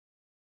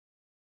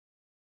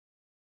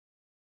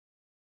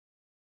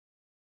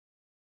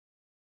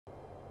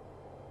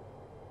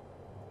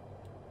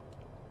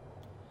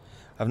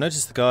I've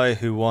noticed the guy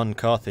who won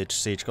Carthage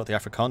Siege got the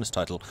Africanus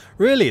title.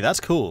 Really? That's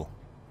cool.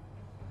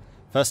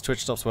 First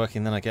Twitch stops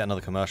working, then I get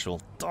another commercial.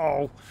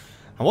 Oh!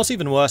 And what's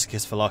even worse,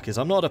 Kiss for Luck, is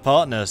I'm not a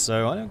partner,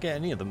 so I don't get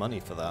any of the money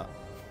for that.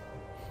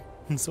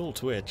 It's all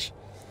Twitch.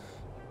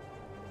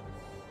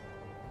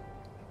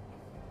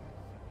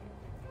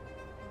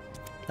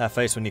 That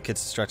face when your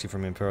kids distract you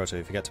from Imperator.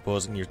 You forget to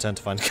pause and you return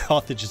to find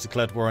Carthage has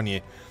declared war on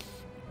you.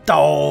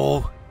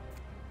 Oh!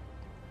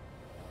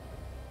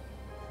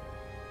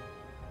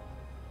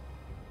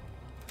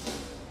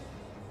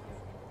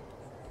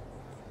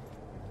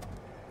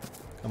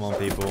 Come on,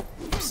 people.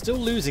 Still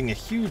losing a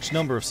huge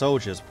number of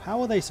soldiers.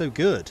 How are they so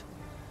good?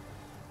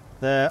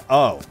 They're...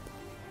 Oh.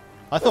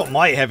 I thought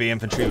my heavy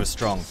infantry was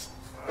strong.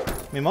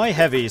 I mean, my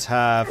heavies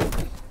have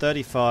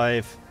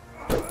 35...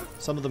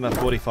 Some of them have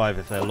 45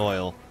 if they're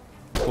loyal.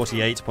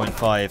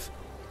 48.5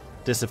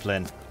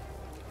 discipline.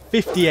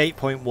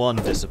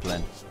 58.1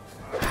 discipline.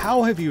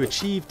 How have you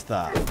achieved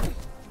that?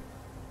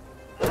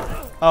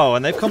 Oh,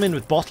 and they've come in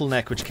with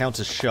bottleneck, which counts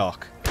as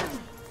shock.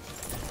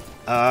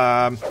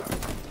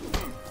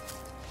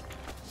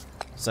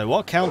 So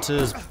what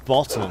counters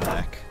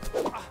bottleneck?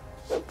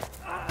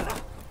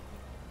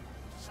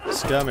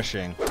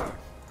 Skirmishing.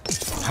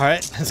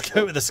 Alright, let's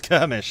go with the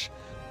skirmish.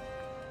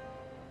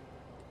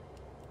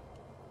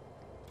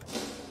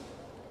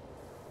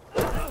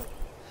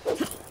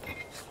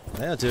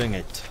 They are doing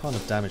a ton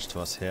of damage to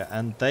us here,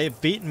 and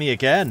they've beaten me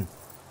again.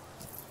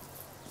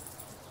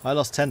 I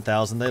lost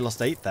 10,000, they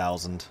lost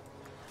 8,000.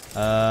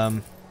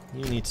 You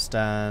need to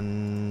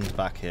stand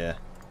back here.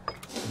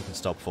 You can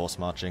stop force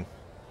marching.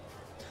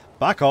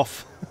 Back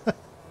off!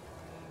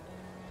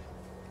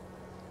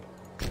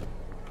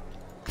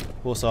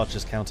 Horse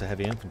archers counter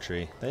heavy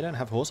infantry. They don't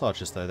have horse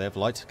archers though, they have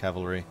light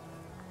cavalry.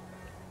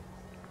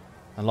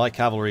 And light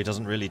cavalry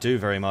doesn't really do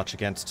very much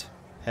against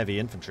heavy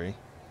infantry.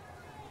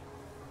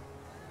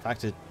 In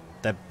fact,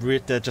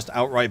 they're just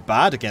outright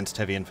bad against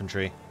heavy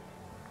infantry.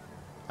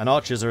 And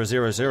archers are a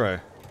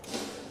 0-0.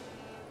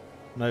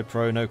 No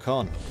pro, no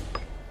con.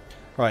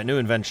 Right, new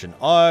invention.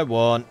 I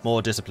want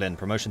more discipline.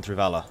 Promotion through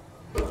valor.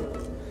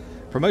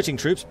 Promoting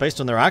troops based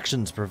on their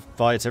actions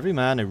provides every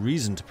man a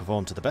reason to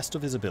perform to the best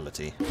of his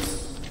ability.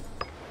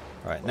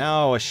 Right,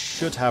 now I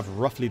should have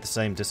roughly the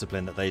same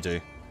discipline that they do.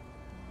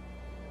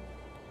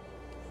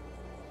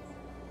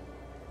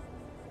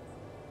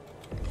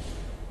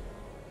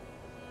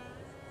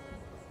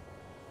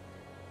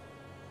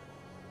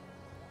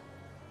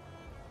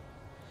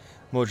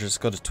 Mordred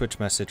just got a Twitch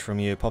message from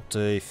you. Popped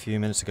a few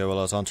minutes ago while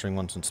I was answering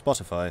one on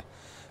Spotify.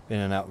 Been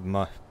in and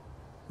out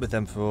with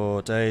them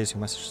for days. Your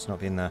message has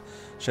not been there.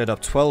 Showed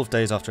up 12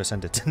 days after I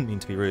sent it. Didn't mean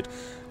to be rude.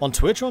 On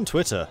Twitch or on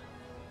Twitter?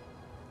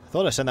 I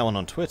thought I sent that one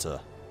on Twitter.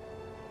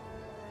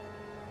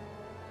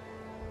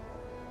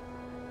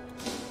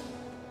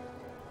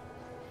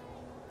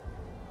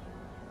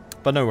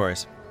 But no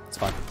worries. It's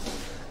fine.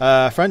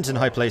 Friends in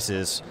high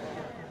places.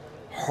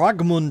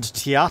 Hragmund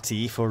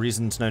Tiati, for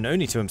reasons known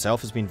only to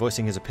himself, has been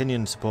voicing his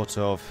opinion in support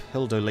of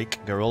Hildolake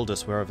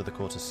Geroldus wherever the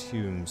court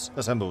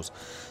assembles.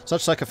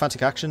 Such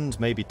sycophantic actions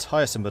may be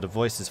tiresome, but a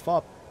voice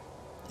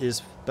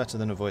is better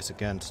than a voice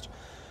against.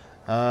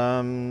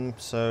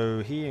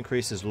 So he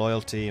increases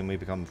loyalty and we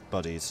become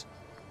buddies.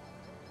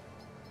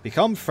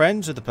 Become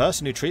friends with the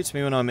person who treats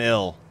me when I'm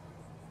ill.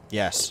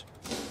 Yes,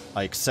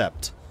 I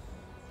accept.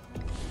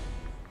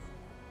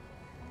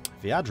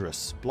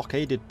 Viadrus,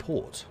 blockaded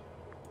port.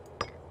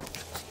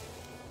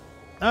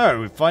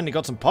 Oh, we've finally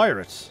got some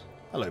pirates.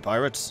 Hello,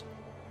 pirates.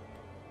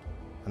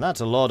 And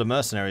that's a lot of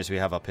mercenaries we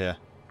have up here.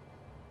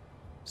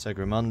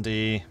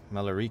 Segrimundi,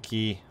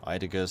 Malariki,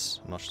 Idigus.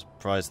 I'm not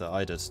surprised that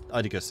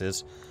Idigus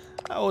is.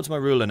 How old's my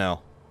ruler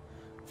now?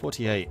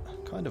 48.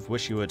 Kind of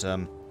wish you would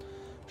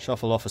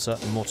shuffle off a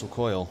certain mortal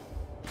coil.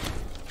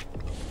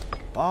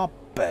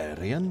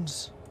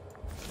 Barbarians?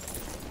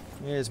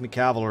 Here's me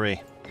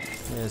cavalry.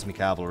 Here's me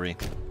cavalry.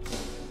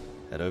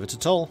 Head over to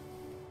Tull.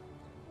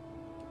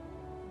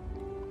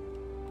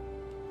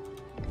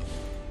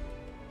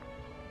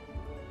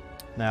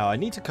 Now, I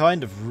need to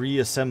kind of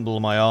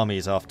reassemble my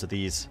armies after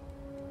these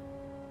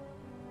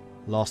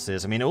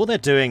losses. I mean, all they're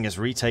doing is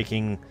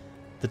retaking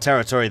the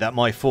territory that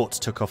my forts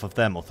took off of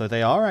them, although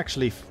they are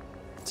actually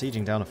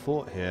sieging down a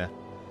fort here,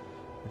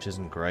 which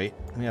isn't great.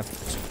 We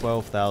have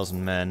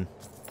 12,000 men.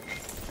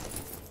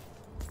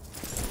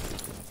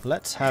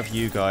 Let's have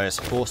you guys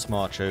force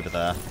march over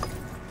there,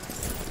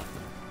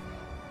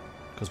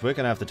 because we're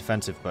going to have the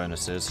defensive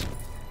bonuses.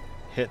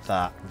 Hit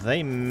that.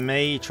 They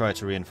may try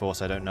to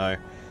reinforce, I don't know.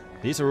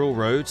 These are all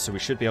roads, so we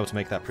should be able to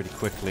make that pretty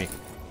quickly.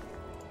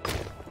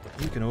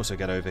 You can also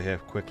get over here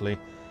quickly.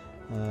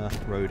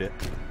 Road it.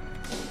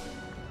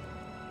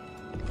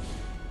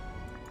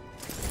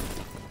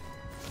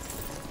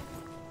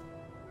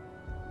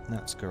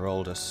 That's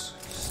Geroldus.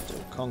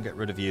 Still can't get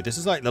rid of you. This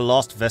is like the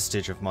last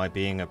vestige of my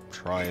being a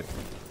tribe.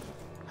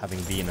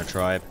 Having been a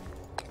tribe.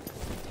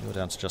 You're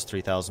down to just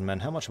 3,000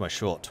 men. How much am I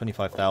short?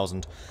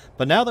 25,000.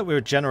 But now that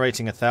we're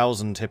generating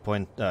 1,000 hit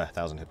points,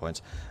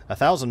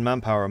 1,000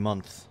 manpower a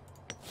month,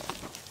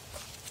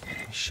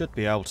 We should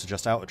be able to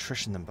just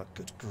out-attrition them, but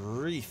good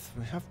grief.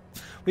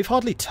 We've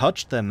hardly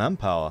touched their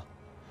manpower.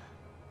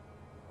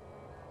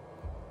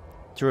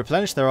 To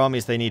replenish their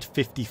armies, they need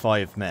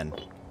 55 men.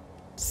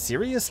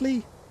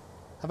 Seriously?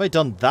 Have I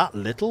done that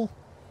little?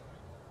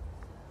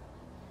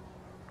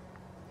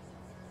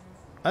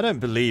 I don't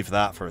believe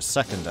that for a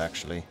second,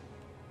 actually.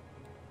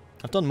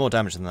 I've done more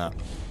damage than that.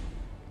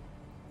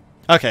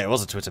 Okay, it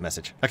was a Twitter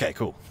message. Okay,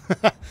 cool.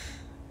 I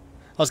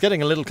was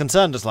getting a little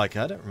concerned, just like,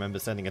 I don't remember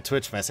sending a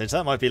Twitch message.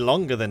 That might be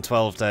longer than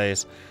 12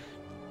 days.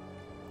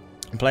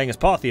 I'm playing as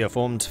Parthia,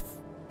 formed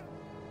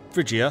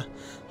Phrygia.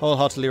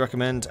 Wholeheartedly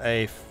recommend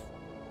a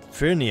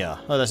Phrygia.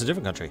 Oh, that's a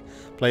different country.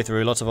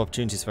 Playthrough, lots of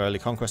opportunities for early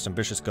conquest,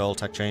 ambitious goal,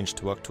 tech change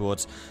to work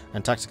towards,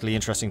 and tactically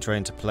interesting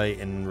terrain to play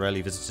in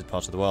rarely visited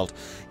parts of the world.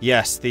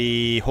 Yes,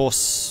 the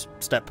horse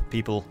steppe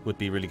people would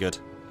be really good.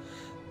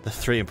 The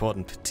 3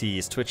 important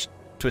T's, Twitch,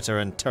 Twitter,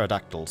 and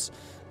pterodactyls.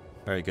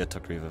 Very good,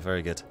 Tukriva,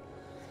 very good.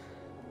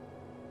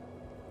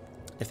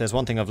 If there's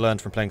one thing I've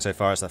learned from playing so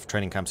far, is that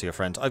training camps are your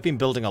friend. I've been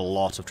building a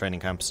lot of training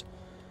camps.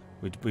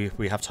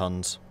 We have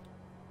tons.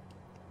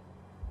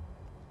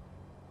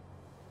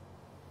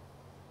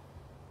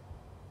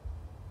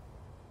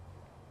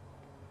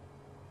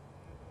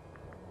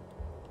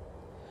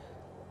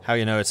 How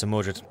you know it's a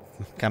Mordred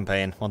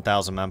campaign?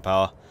 1,000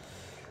 manpower.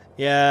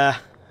 Yeah.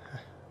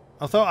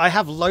 Although I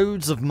have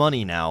loads of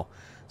money now,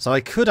 so I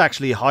could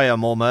actually hire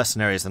more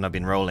mercenaries than I've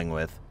been rolling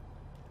with.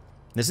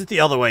 This is the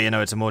other way you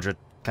know it's a Mordred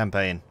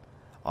campaign.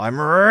 I'm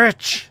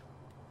rich!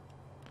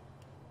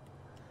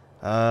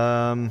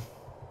 Oh,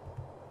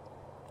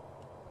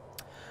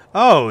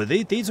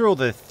 these are all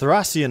the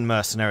Thracian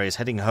mercenaries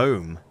heading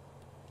home.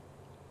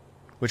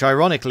 Which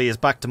ironically is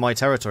back to my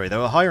territory. They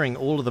were hiring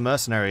all of the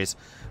mercenaries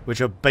which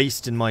are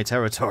based in my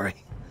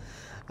territory.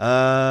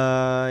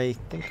 I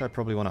think I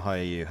probably want to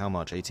hire you. How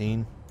much?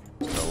 18?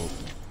 Gold.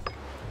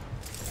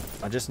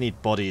 I just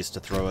need bodies to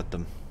throw at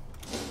them.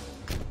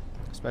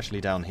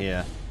 Especially down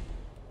here.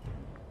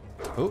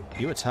 Oh,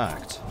 you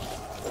attacked.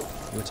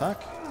 You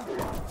attack?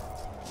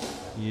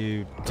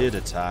 You did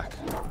attack.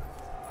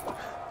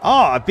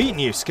 Ah, I've beaten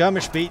you!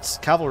 Skirmish beats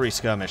cavalry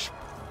skirmish.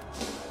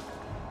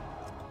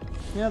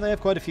 Yeah, they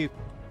have quite a few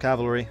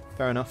cavalry.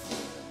 Fair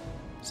enough.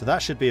 So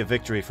that should be a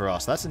victory for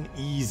us. That's an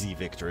easy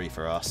victory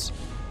for us.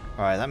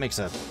 Alright, that makes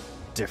a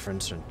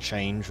difference and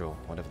change, or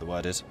whatever the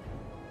word is.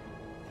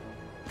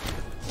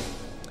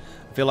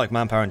 I feel like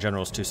manpower in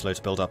general is too slow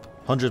to build up.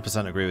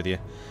 100% agree with you.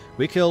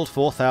 We killed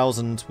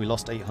 4,000, we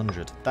lost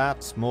 800.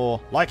 That's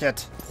more like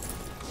it!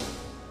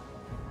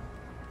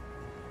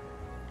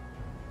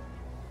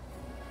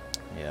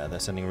 Yeah, they're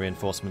sending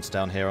reinforcements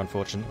down here,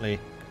 unfortunately.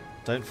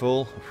 Don't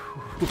fall.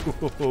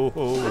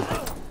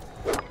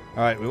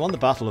 Alright, we won the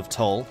Battle of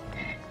Tull.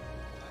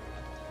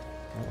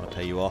 I don't want to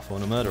pay you off, I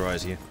want to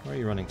murderize you. Where are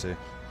you running to?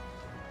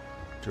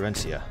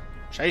 Durentia.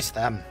 Chase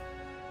them!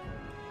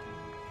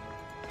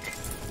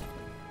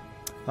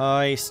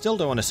 I still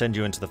don't want to send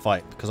you into the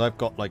fight, because I've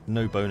got, like,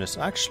 no bonus.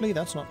 Actually,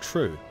 that's not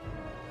true.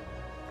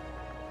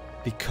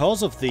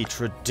 Because of the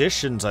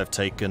traditions I've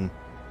taken,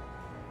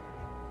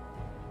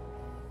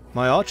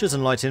 my archers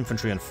and light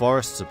infantry and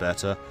forests are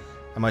better,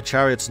 and my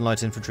chariots and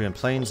light infantry and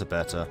plains are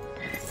better.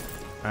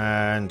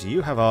 And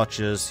you have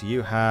archers,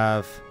 you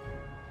have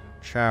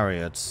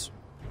chariots.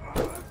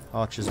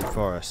 Archers and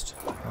forest.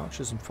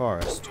 Archers and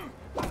forest.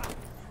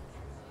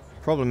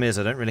 Problem is,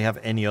 I don't really have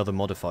any other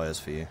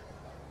modifiers for you.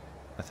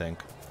 I think.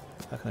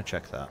 How can I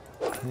check that?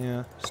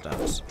 Yeah,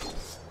 stats.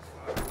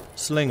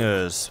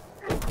 Slingers.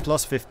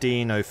 Plus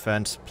 15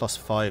 offense, plus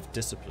 5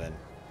 discipline.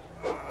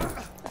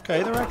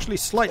 Okay, they're actually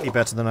slightly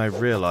better than I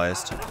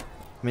realised. I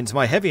mean, it's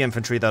my heavy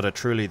infantry that are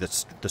truly the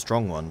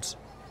strong ones.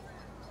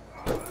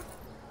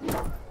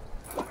 But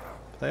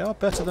they are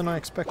better than I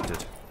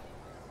expected.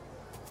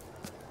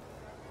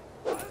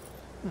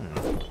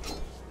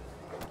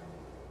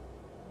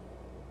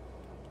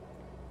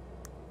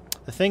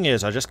 The thing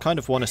is, I just kind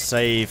of want to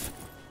save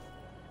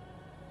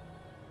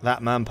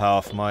that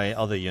manpower for my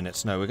other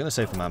units. No, we're going to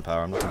save the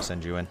manpower. I'm not going to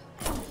send you in.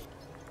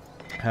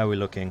 How are we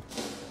looking?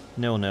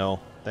 0-0.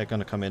 They're going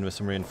to come in with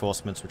some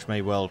reinforcements, which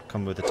may well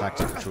come with a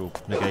tactic which will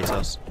negate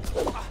us.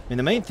 I mean,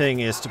 the main thing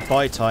is to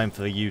buy time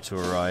for you to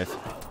arrive.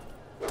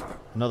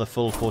 Another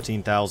full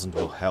 14,000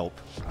 will help.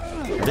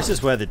 And this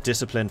is where the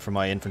discipline from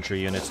my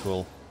infantry units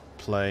will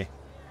play.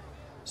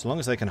 So long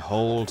as they can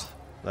hold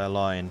their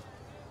line.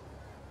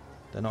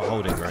 They're not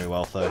holding very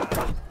well, though.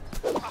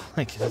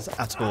 Like,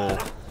 at all.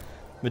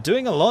 We're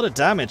doing a lot of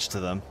damage to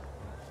them.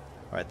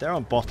 Right, they're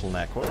on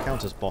bottleneck. What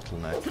counts as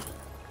bottleneck?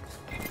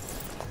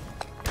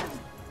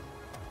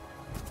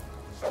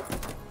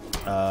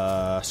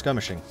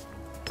 Skirmishing.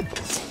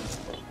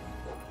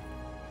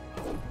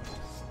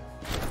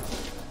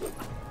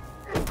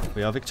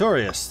 We are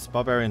victorious.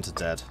 Barbarians are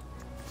dead.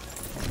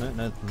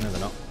 No, they're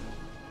not.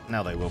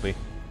 Now they will be.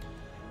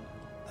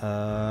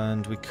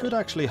 And we could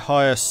actually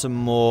hire some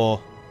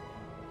more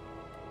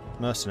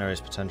mercenaries,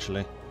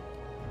 potentially.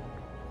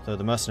 Though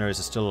the mercenaries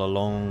are still a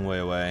long way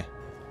away.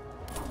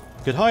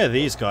 We could hire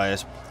these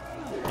guys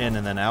in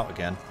and then out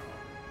again.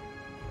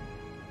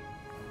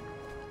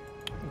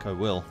 think I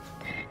will.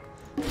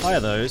 Hire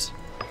those.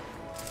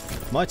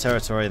 My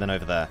territory, then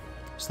over there.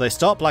 So they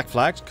start black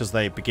flagged because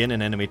they begin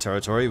in enemy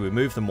territory. We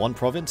move them one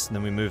province, and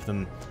then we move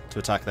them to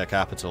attack their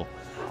capital.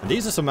 And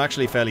these are some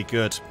actually fairly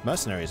good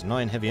mercenaries.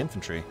 9 heavy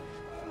infantry.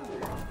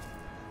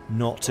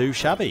 Not too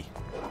shabby.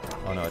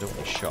 Oh no, I don't want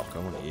you shock. I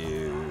want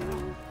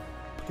you...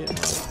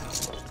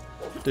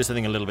 do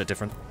something a little bit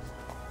different.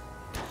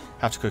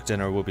 Have to cook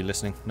dinner or we'll be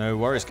listening. No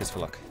worries, kids for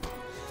luck.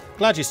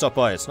 Glad you stopped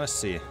by. It's nice to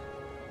see you.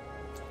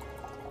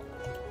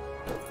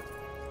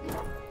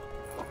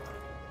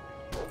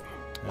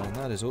 And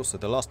that is also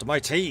the last of my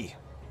tea.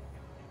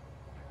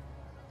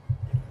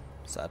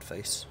 Sad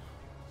face.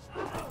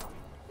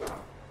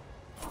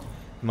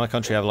 In my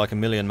country I have like 1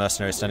 million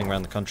mercenaries standing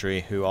around the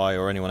country who I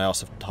or anyone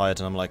else have hired,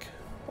 and I'm like,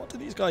 what do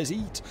these guys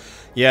eat?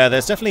 Yeah,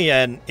 there's definitely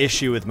an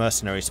issue with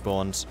mercenary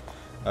spawns.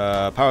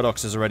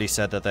 Paradox has already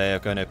said that they are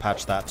going to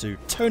patch that to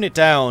tone it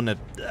down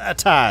a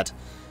tad.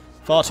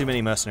 Far too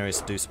many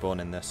mercenaries do spawn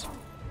in this.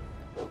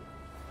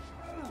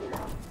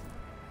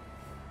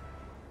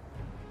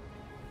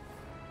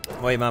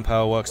 The way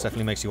manpower works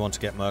definitely makes you want to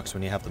get mercs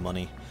when you have the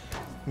money.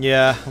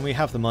 Yeah, and we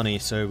have the money,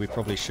 so we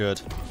probably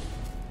should.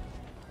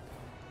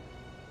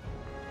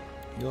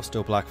 You're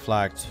still black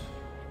flagged.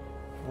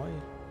 Why?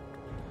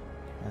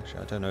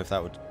 Actually, I don't know if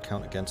that would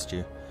count against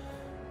you.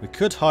 We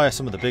could hire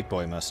some of the big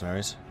boy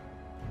mercenaries.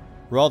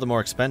 Rather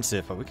more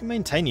expensive, but we can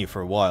maintain you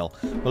for a while.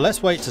 Well,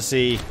 let's wait to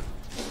see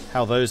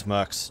how those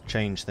mercs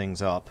change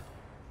things up.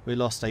 We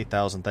lost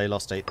 8,000, they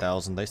lost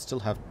 8,000. They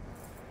still have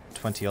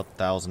 20-odd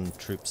thousand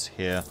troops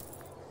here.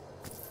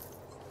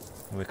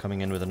 And we're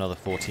coming in with another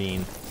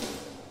 14.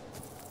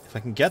 If I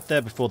can get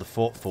there before the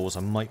fort falls, I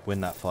might win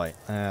that fight.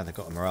 Ah, they've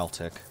got a morale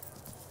tick.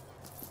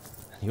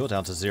 You're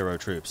down to 0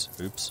 troops.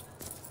 Oops.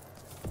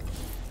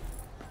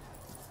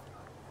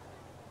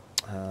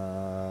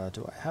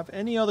 Do I have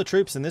any other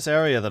troops in this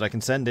area that I can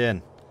send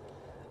in?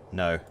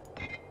 No.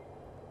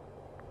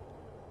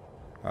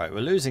 Alright,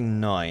 we're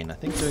losing 9. I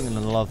think doing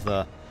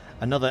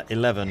another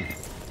 11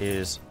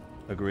 is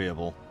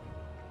agreeable.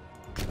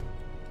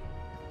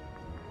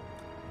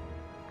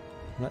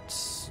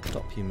 Let's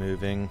stop you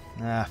moving.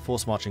 Ah,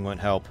 force marching won't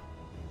help.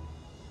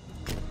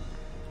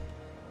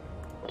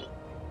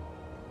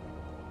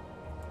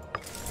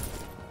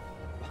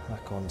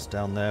 That one's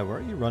down there. Where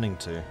are you running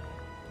to?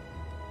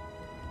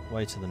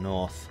 Way to the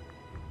north.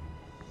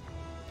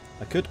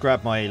 I could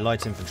grab my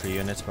light infantry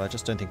units, but I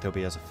just don't think they'll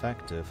be as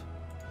effective.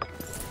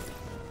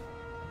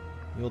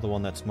 You're the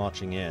one that's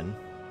marching in.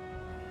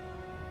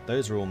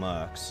 Those are all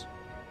mercs.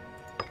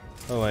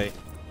 Oh wait.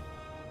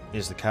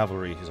 Here's the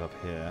cavalry who's up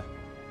here.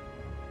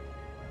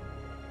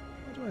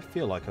 Why do I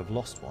feel like I've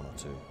lost one or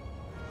two?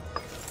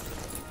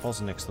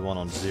 Bosnick's the one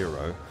on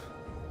 0.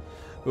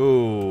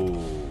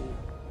 Ooh.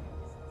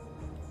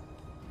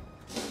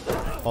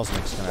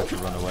 Bosnick's gonna have to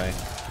run away.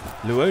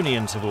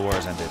 Luonian civil war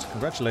has ended.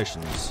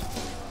 Congratulations.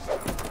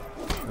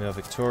 We are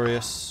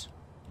victorious.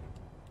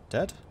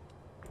 Dead?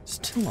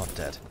 Still not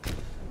dead.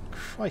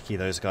 Crikey,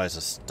 those guys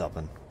are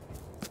stubborn.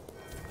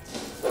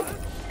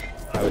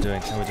 How are we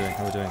doing? How are we doing?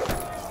 How are we doing?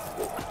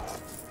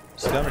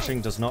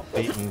 Skirmishing does not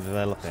beat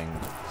enveloping.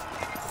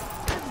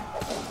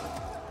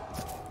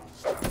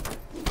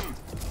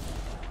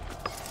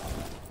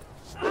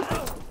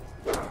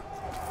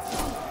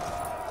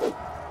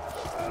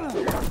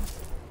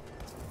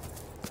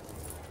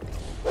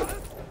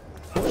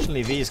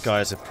 Unfortunately, these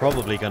guys are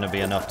probably going to be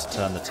enough to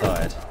turn the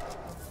tide.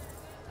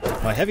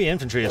 My heavy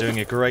infantry are doing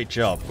a great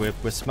job.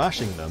 We're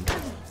smashing them.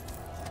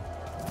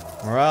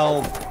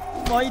 Morale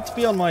might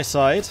be on my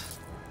side.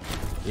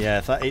 Yeah,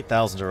 if that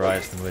 8,000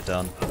 arrives, then we're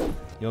done.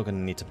 You're going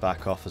to need to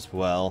back off as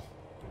well.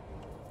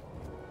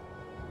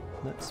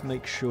 Let's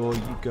make sure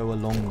you go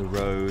along the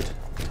road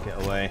to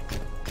get away.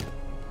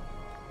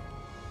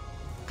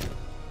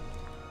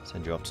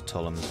 Send you up to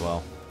Tollum as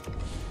well.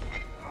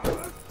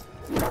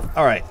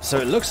 Alright, so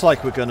it looks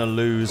like we're going to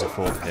lose a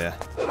fort here.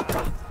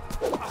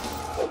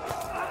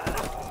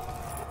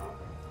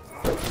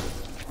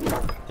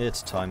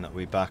 It's time that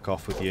we back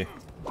off with you.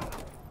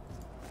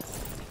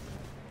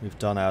 We've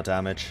done our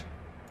damage.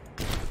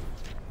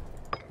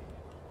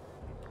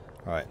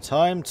 Alright,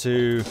 time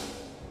to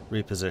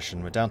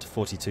reposition. We're down to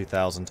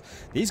 42,000.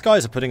 These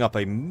guys are putting up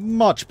a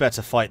much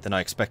better fight than I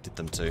expected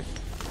them to. I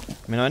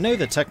mean, I know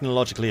they're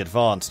technologically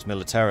advanced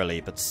militarily,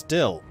 but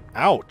still,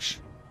 ouch!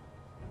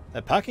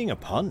 They're packing a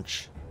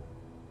punch.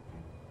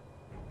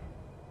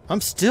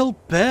 I'm still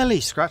barely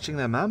scratching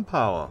their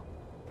manpower.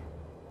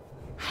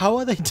 How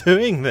are they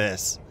doing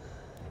this?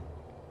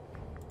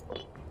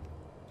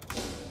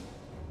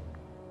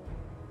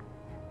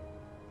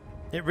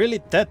 It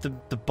really...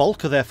 the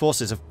bulk of their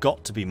forces have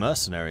got to be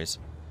mercenaries.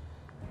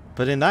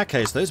 But in that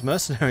case, those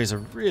mercenaries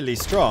are really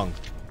strong.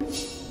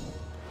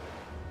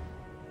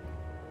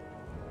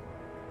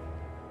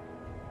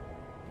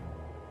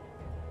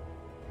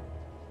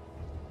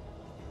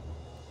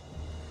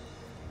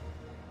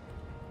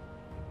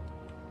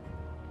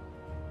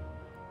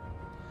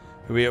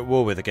 Who are we at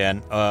war with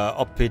again?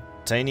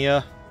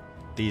 Opitania?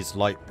 These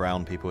light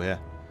brown people here.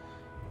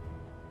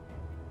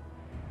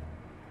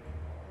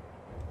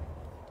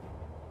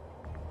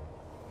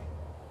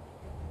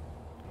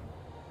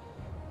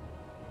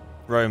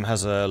 Rome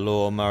has a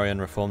law, Marian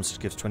reforms,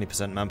 which gives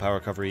 20% manpower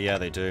recovery. Yeah,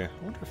 they do.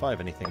 I wonder if I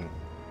have anything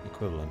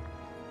equivalent.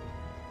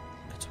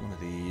 It's one of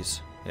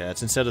these. Yeah,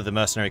 it's instead of the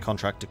mercenary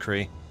contract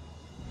decree.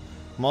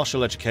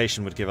 Martial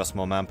education would give us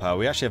more manpower.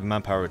 We actually have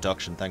manpower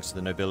reduction thanks to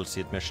the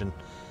nobility admission.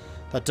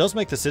 That does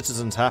make the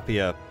citizens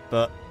happier,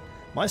 but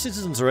my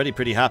citizens are already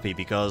pretty happy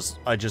because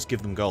I just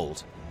give them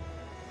gold.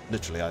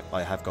 Literally,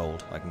 I have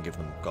gold. I can give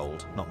them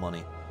gold, not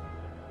money.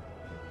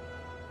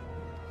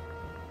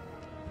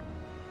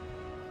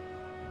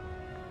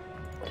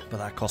 But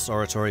that costs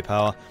oratory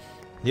power.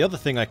 The other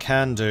thing I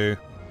can do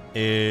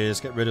is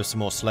get rid of some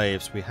more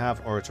slaves. We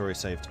have oratory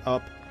saved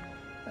up.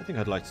 I think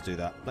I'd like to do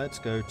that. Let's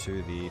go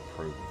to the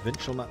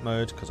provincial map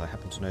mode, because I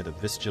happen to know that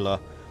Vistula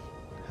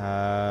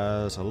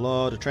has a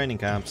lot of training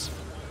camps.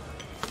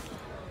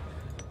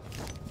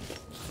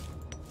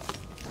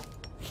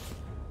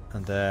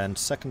 And then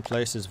second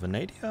place is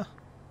Venadia?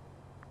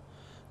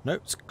 No,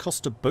 it's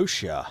Costa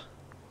Botia,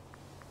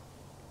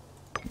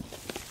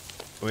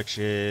 which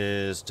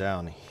is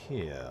down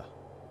here.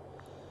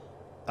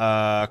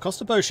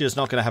 Costa Botia is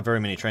not going to have very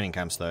many training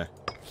camps, though.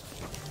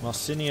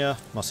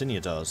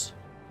 Marsinia does,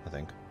 I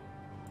think.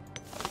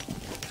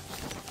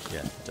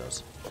 Yeah, it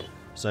does.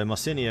 So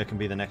Marsinia can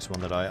be the next one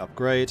that I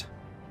upgrade.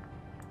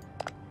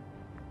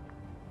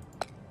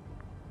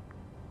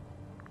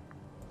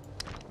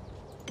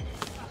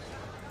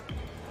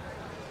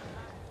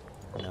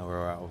 Now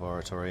we're out of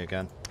oratory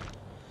again.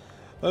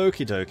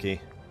 Okie dokie.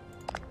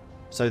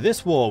 So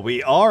this war,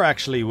 we are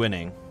actually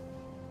winning.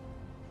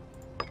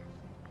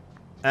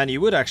 And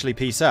you would actually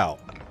peace out.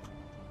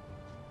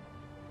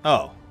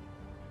 Oh.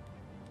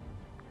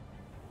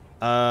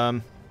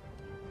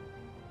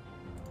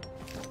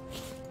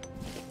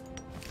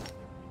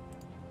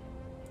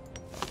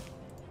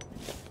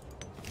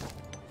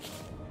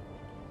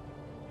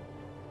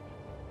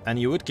 And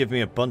you would give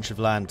me a bunch of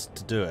land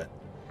to do it.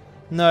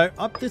 No,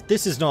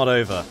 this is not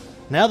over.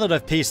 Now that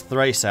I've pieced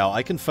Thrace out,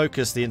 I can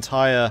focus the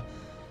entire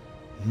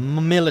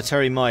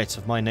military might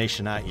of my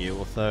nation at you,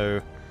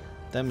 although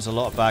them's a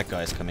lot of bad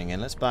guys coming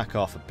in. Let's back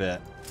off a bit.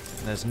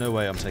 There's no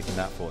way I'm taking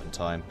that fort in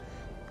time.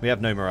 We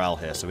have no morale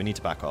here, so we need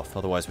to back off.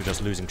 Otherwise we're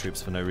just losing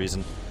troops for no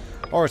reason.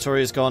 Oratory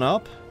has gone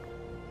up.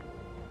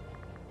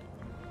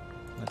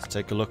 Let's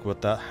take a look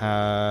what that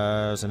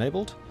has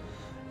enabled.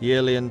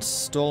 Yearly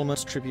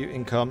installments, tribute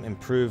income,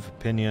 improve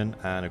opinion,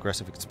 and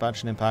aggressive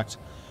expansion impact.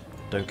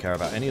 Don't care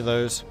about any of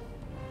those.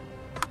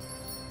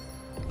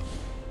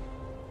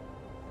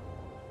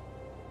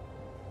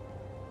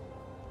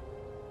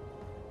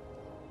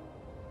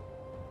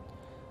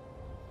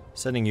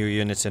 Sending you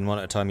units in one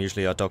at a time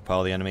usually are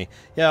dogpile the enemy.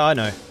 Yeah, I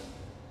know.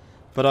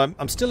 But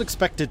I'm still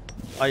expected...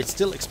 I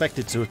still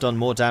expected to have done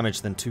more damage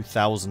than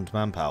 2,000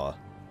 manpower.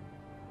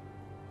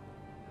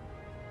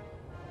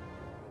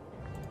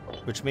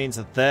 Which means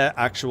that their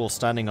actual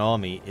standing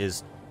army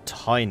is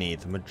tiny.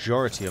 The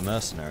majority are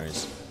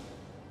mercenaries.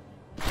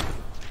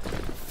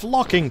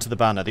 Flocking to the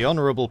banner, the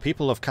honourable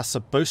people of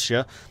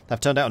Cappadocia have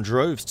turned out in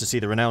droves to see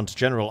the renowned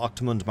General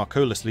Octomund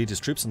Marcolis lead his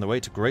troops on the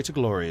way to greater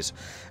glories.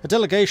 A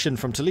delegation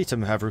from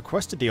Toletum have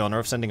requested the honour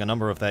of sending a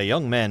number of their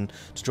young men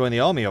to join the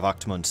army of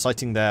Octomund,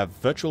 citing their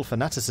virtual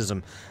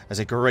fanaticism as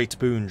a great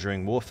boon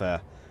during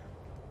warfare.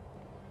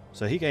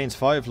 So he gains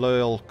 5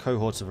 loyal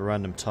cohorts of a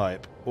random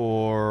type,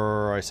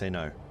 or I say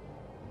no.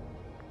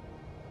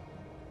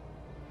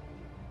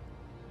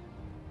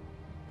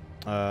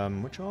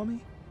 Which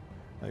army?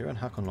 Oh, you're on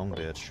Hakon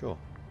Longbeard, sure.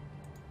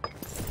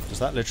 Does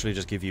that literally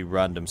just give you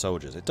random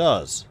soldiers? It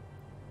does.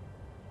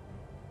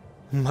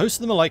 Most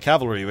of them are like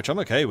cavalry, which I'm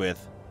okay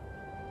with.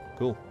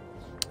 Cool.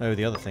 Oh,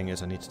 the other thing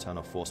is I need to turn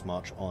off force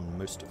march on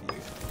most of you.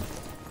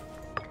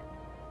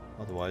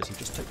 Otherwise, you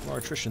just take more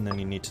attrition than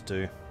you need to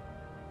do.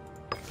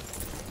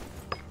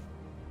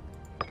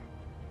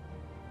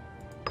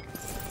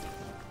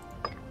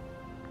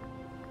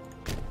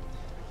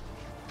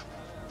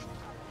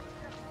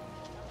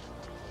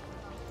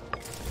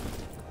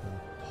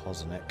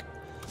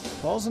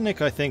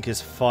 Polzenik, I think, is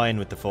fine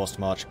with the forced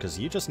march, because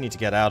you just need to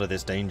get out of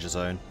this danger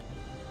zone.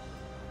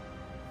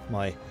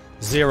 My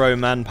 0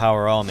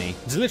 manpower army.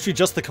 It's literally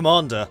just the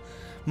commander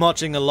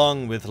marching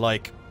along with,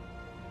 like,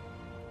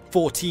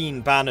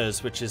 14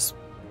 banners, which is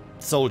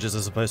soldiers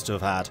are supposed to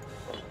have had.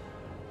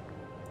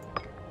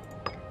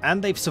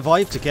 And they've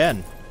survived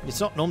again. It's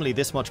not normally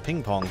this much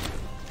ping-pong.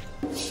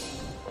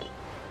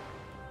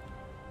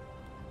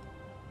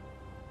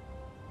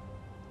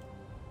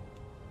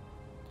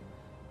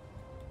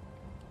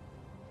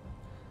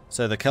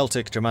 So the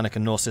Celtic, Germanic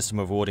and Norse system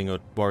of rewarding your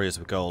warriors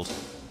with gold.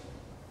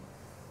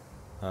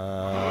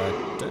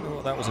 Don't know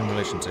what that was in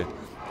relation to.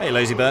 Hey,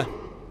 Lazy Bear.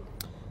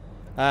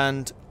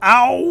 And...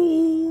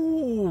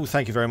 Ow!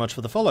 Thank you very much for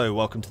the follow.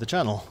 Welcome to the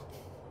channel.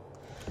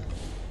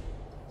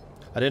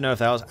 I didn't know if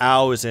that was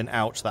ow as in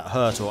ouch, that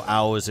hurt, or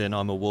ow as in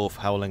I'm a wolf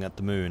howling at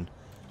the moon.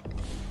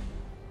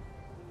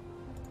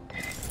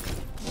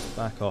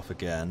 Back off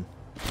again.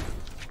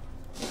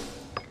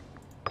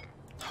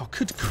 Oh,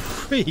 good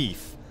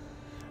grief!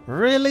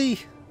 Really?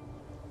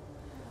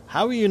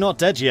 How are you not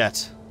dead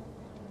yet?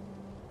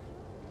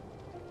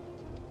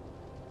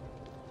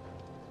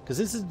 Because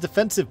this is a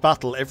defensive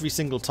battle every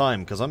single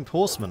time, because I'm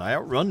horseman, I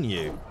outrun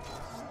you.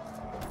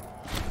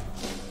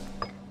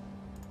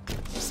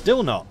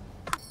 Still not.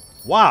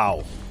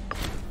 Wow.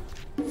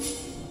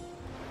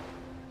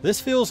 This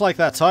feels like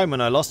that time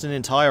when I lost an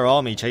entire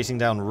army chasing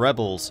down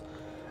rebels.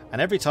 And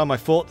every time I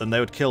fought them, they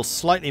would kill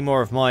slightly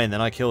more of mine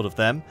than I killed of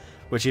them,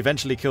 which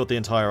eventually killed the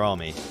entire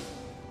army.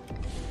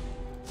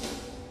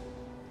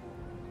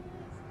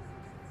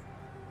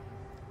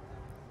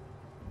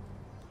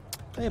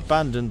 They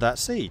abandoned that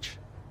siege.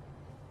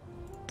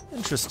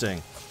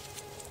 Interesting.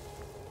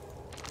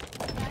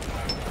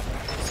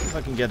 See if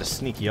I can get a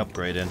sneaky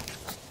upgrade in.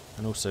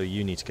 And also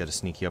you need to get a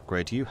sneaky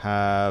upgrade. You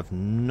have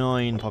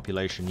 9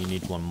 population, you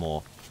need 1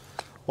 more.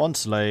 1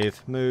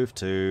 slave, move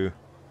to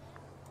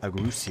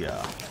Agrusia.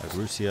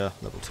 Agrusia,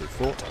 level 2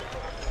 fort.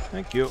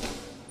 Thank you.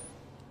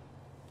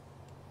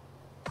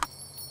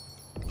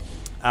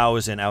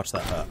 Hours in, out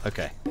that hurt.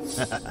 Okay.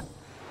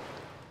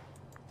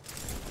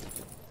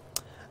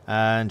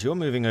 And you're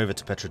moving over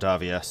to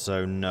Petrodavia,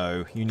 so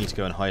no. You need to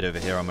go and hide over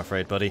here, I'm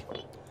afraid, buddy.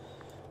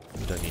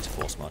 You don't need to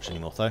force march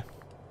anymore, though.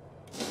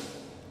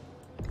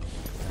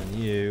 And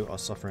you are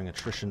suffering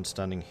attrition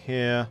standing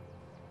here.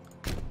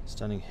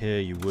 Standing here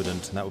you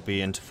wouldn't, and that would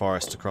be into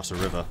forest across a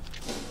river.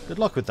 Good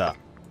luck with that.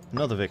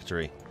 Another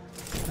victory.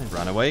 I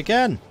ran away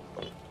again.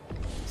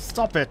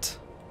 Stop it.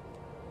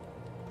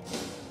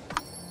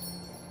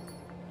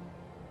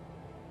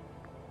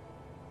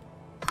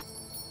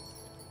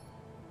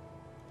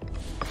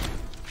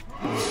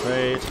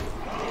 Trade.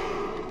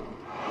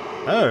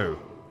 Oh.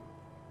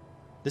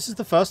 This is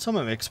the first time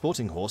I'm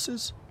exporting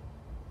horses?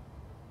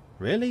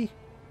 Really?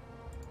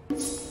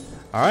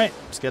 Alright,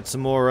 let's get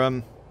some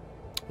more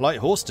light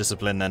horse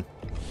discipline then.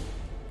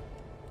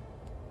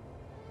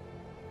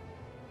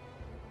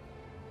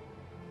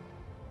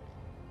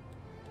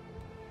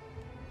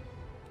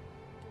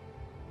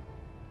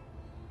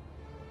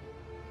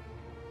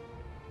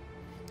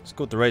 It's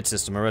called the raid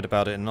system. I read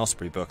about it in an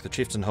Osprey book. The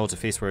chieftain holds a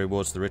feast where he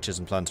rewards the riches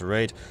and plans a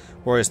raid.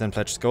 Warriors then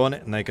pledge to go on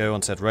it, and they go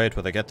on said raid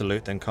where they get the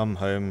loot, then come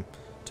home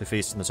to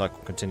feast, and the cycle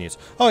continues.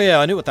 Oh yeah,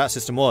 I knew what that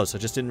system was. I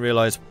just didn't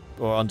realise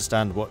or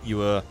understand what you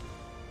were...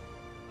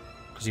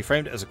 Because you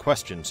framed it as a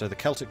question. So the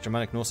Celtic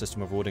Germanic Norse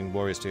system of rewarding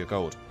warriors to your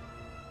gold.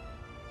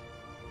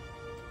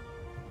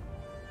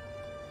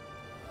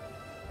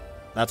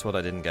 That's what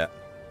I didn't get.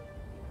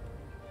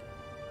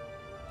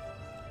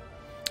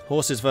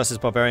 Horses versus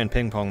barbarian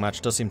ping pong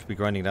match does seem to be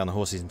grinding down the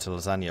horses into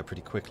lasagna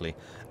pretty quickly.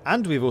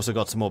 And we've also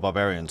got some more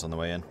barbarians on the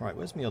way in. Right,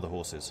 where's my other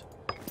horses?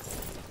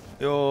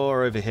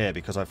 You're over here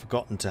because I've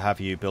forgotten to have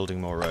you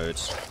building more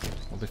roads.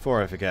 Well,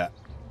 before I forget,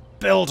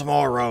 build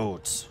more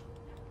roads!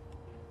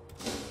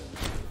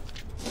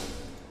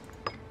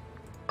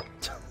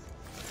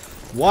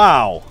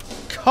 Wow!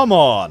 Come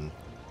on!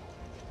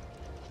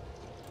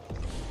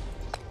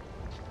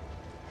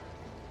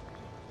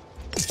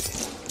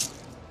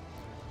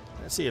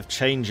 Let's see if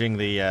changing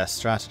the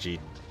strategy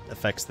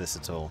affects this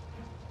at all.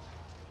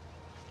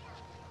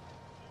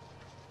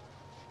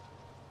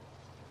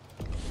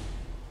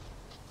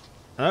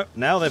 Oh,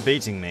 now they're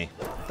beating me.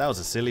 That was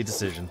a silly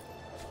decision.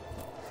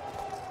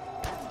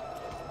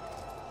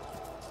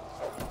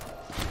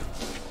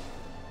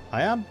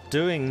 I am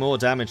doing more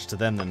damage to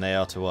them than they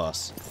are to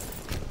us.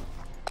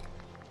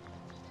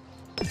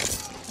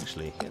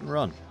 Actually, hit and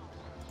run.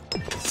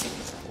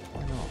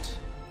 Why not?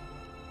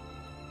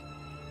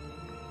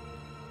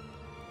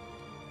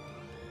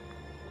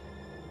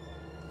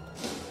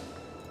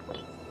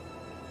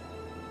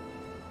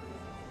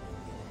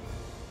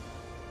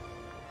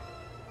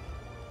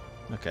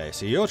 Okay,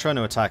 so you're trying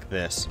to attack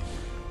this.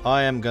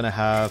 I am going to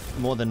have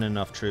more than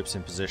enough troops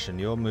in position.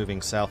 You're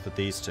moving south with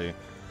these two.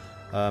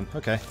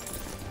 Okay.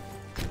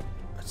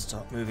 Let's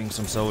start moving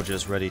some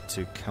soldiers ready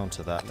to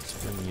counter that. Let's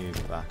bring you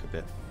back a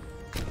bit.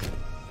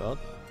 Bud?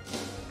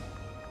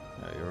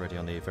 No, you're already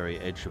on the very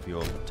edge of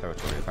your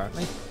territory,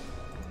 apparently.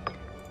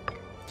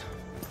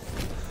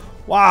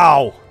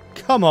 Wow!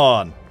 Come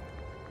on!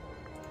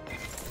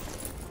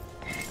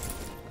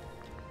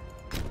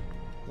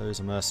 Those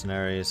are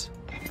mercenaries.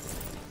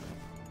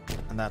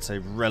 And that's a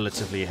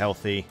relatively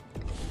healthy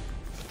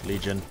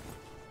legion.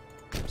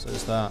 So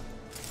is that.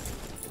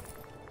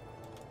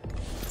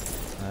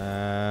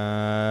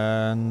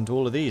 And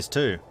all of these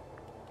too.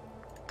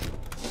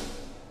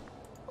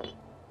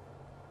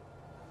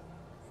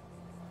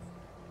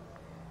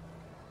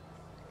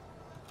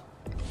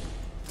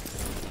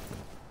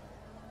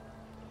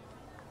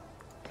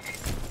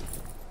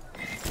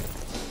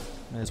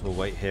 May as well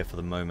wait here for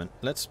the moment.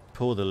 Let's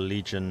pull the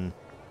legion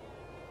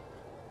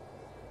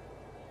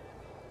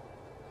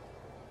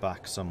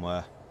back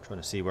somewhere.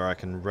 Trying to see where I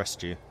can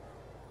rest you.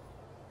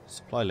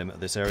 Supply limit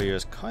of this area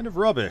is kind of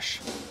rubbish.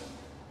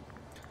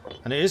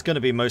 And it is going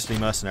to be mostly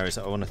mercenaries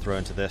that I want to throw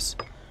into this.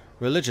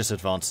 Religious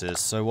advances.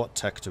 So what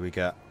tech do we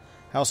get?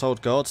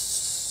 Household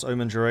gods,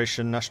 omen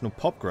duration, national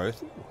pop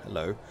growth. Ooh,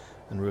 hello.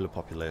 And ruler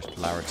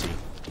popularity.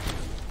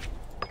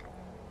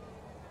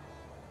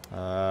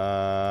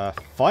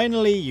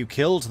 Finally, you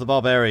killed the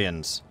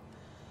barbarians.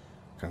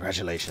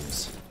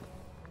 Congratulations.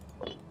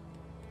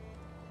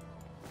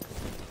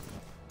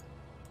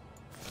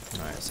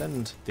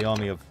 Send the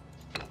army of...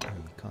 Oh,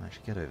 you can't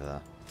actually get over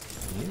there.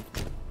 Can you?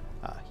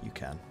 Ah, you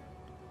can.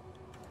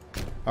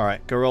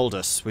 Alright,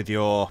 Geroldus, with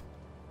your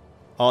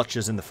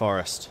archers in the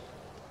forest.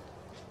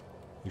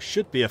 You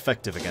should be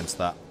effective against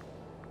that.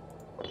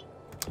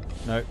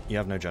 No, you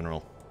have no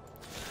general.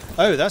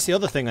 Oh, that's the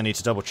other thing I need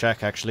to double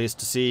check, actually, is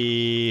to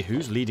see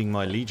who's leading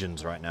my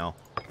legions right now.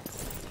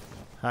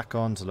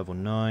 Hakon to level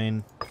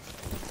 9.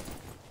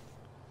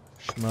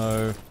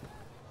 Schmo,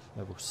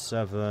 level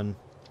 7.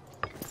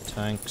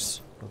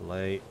 Tanks, level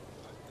 8.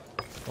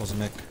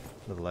 Osmic,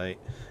 level 8.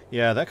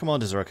 Yeah, their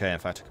commanders are okay. In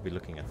fact, I could be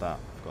looking at that.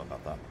 Forgot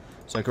about that.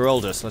 So,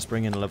 Geroldus, let's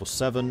bring in a level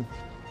 7.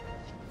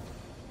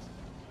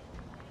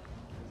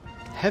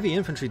 Heavy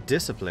infantry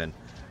discipline.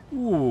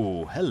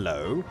 Ooh,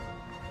 hello.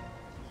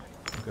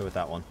 I'll go with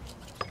that one.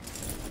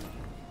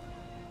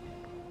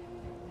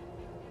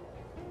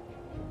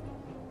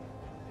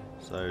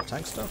 So,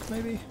 tank stuff,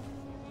 maybe?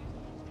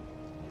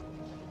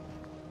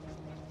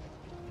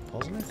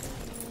 Osmic?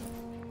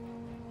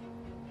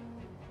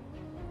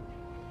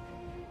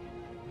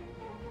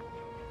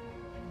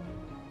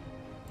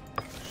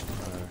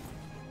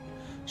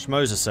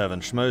 Schmo's a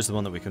 7. Schmo's the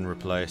one that we can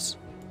replace.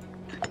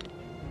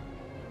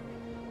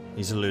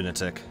 He's a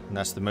lunatic, and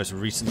that's the most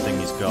recent thing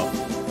he's got.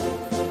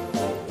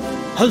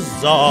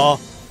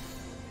 Huzzah!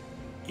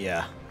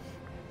 Yeah.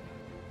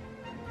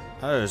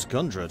 Oh, it's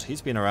Gundred.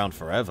 He's been around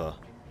forever.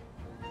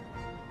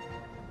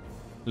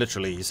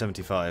 Literally, he's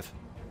 75.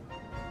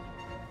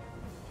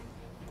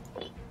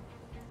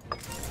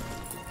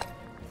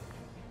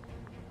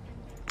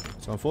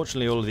 So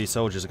unfortunately all of these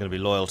soldiers are going to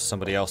be loyal to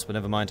somebody else, but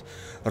never mind.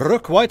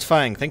 Rook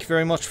Whitefang, thank you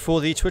very much for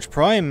the Twitch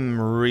Prime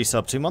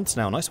resub. 2 months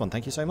now. Nice one.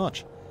 Thank you so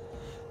much.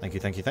 Thank you,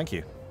 thank you, thank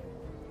you.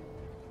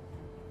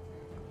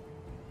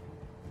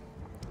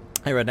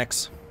 Hey,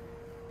 Rednecks.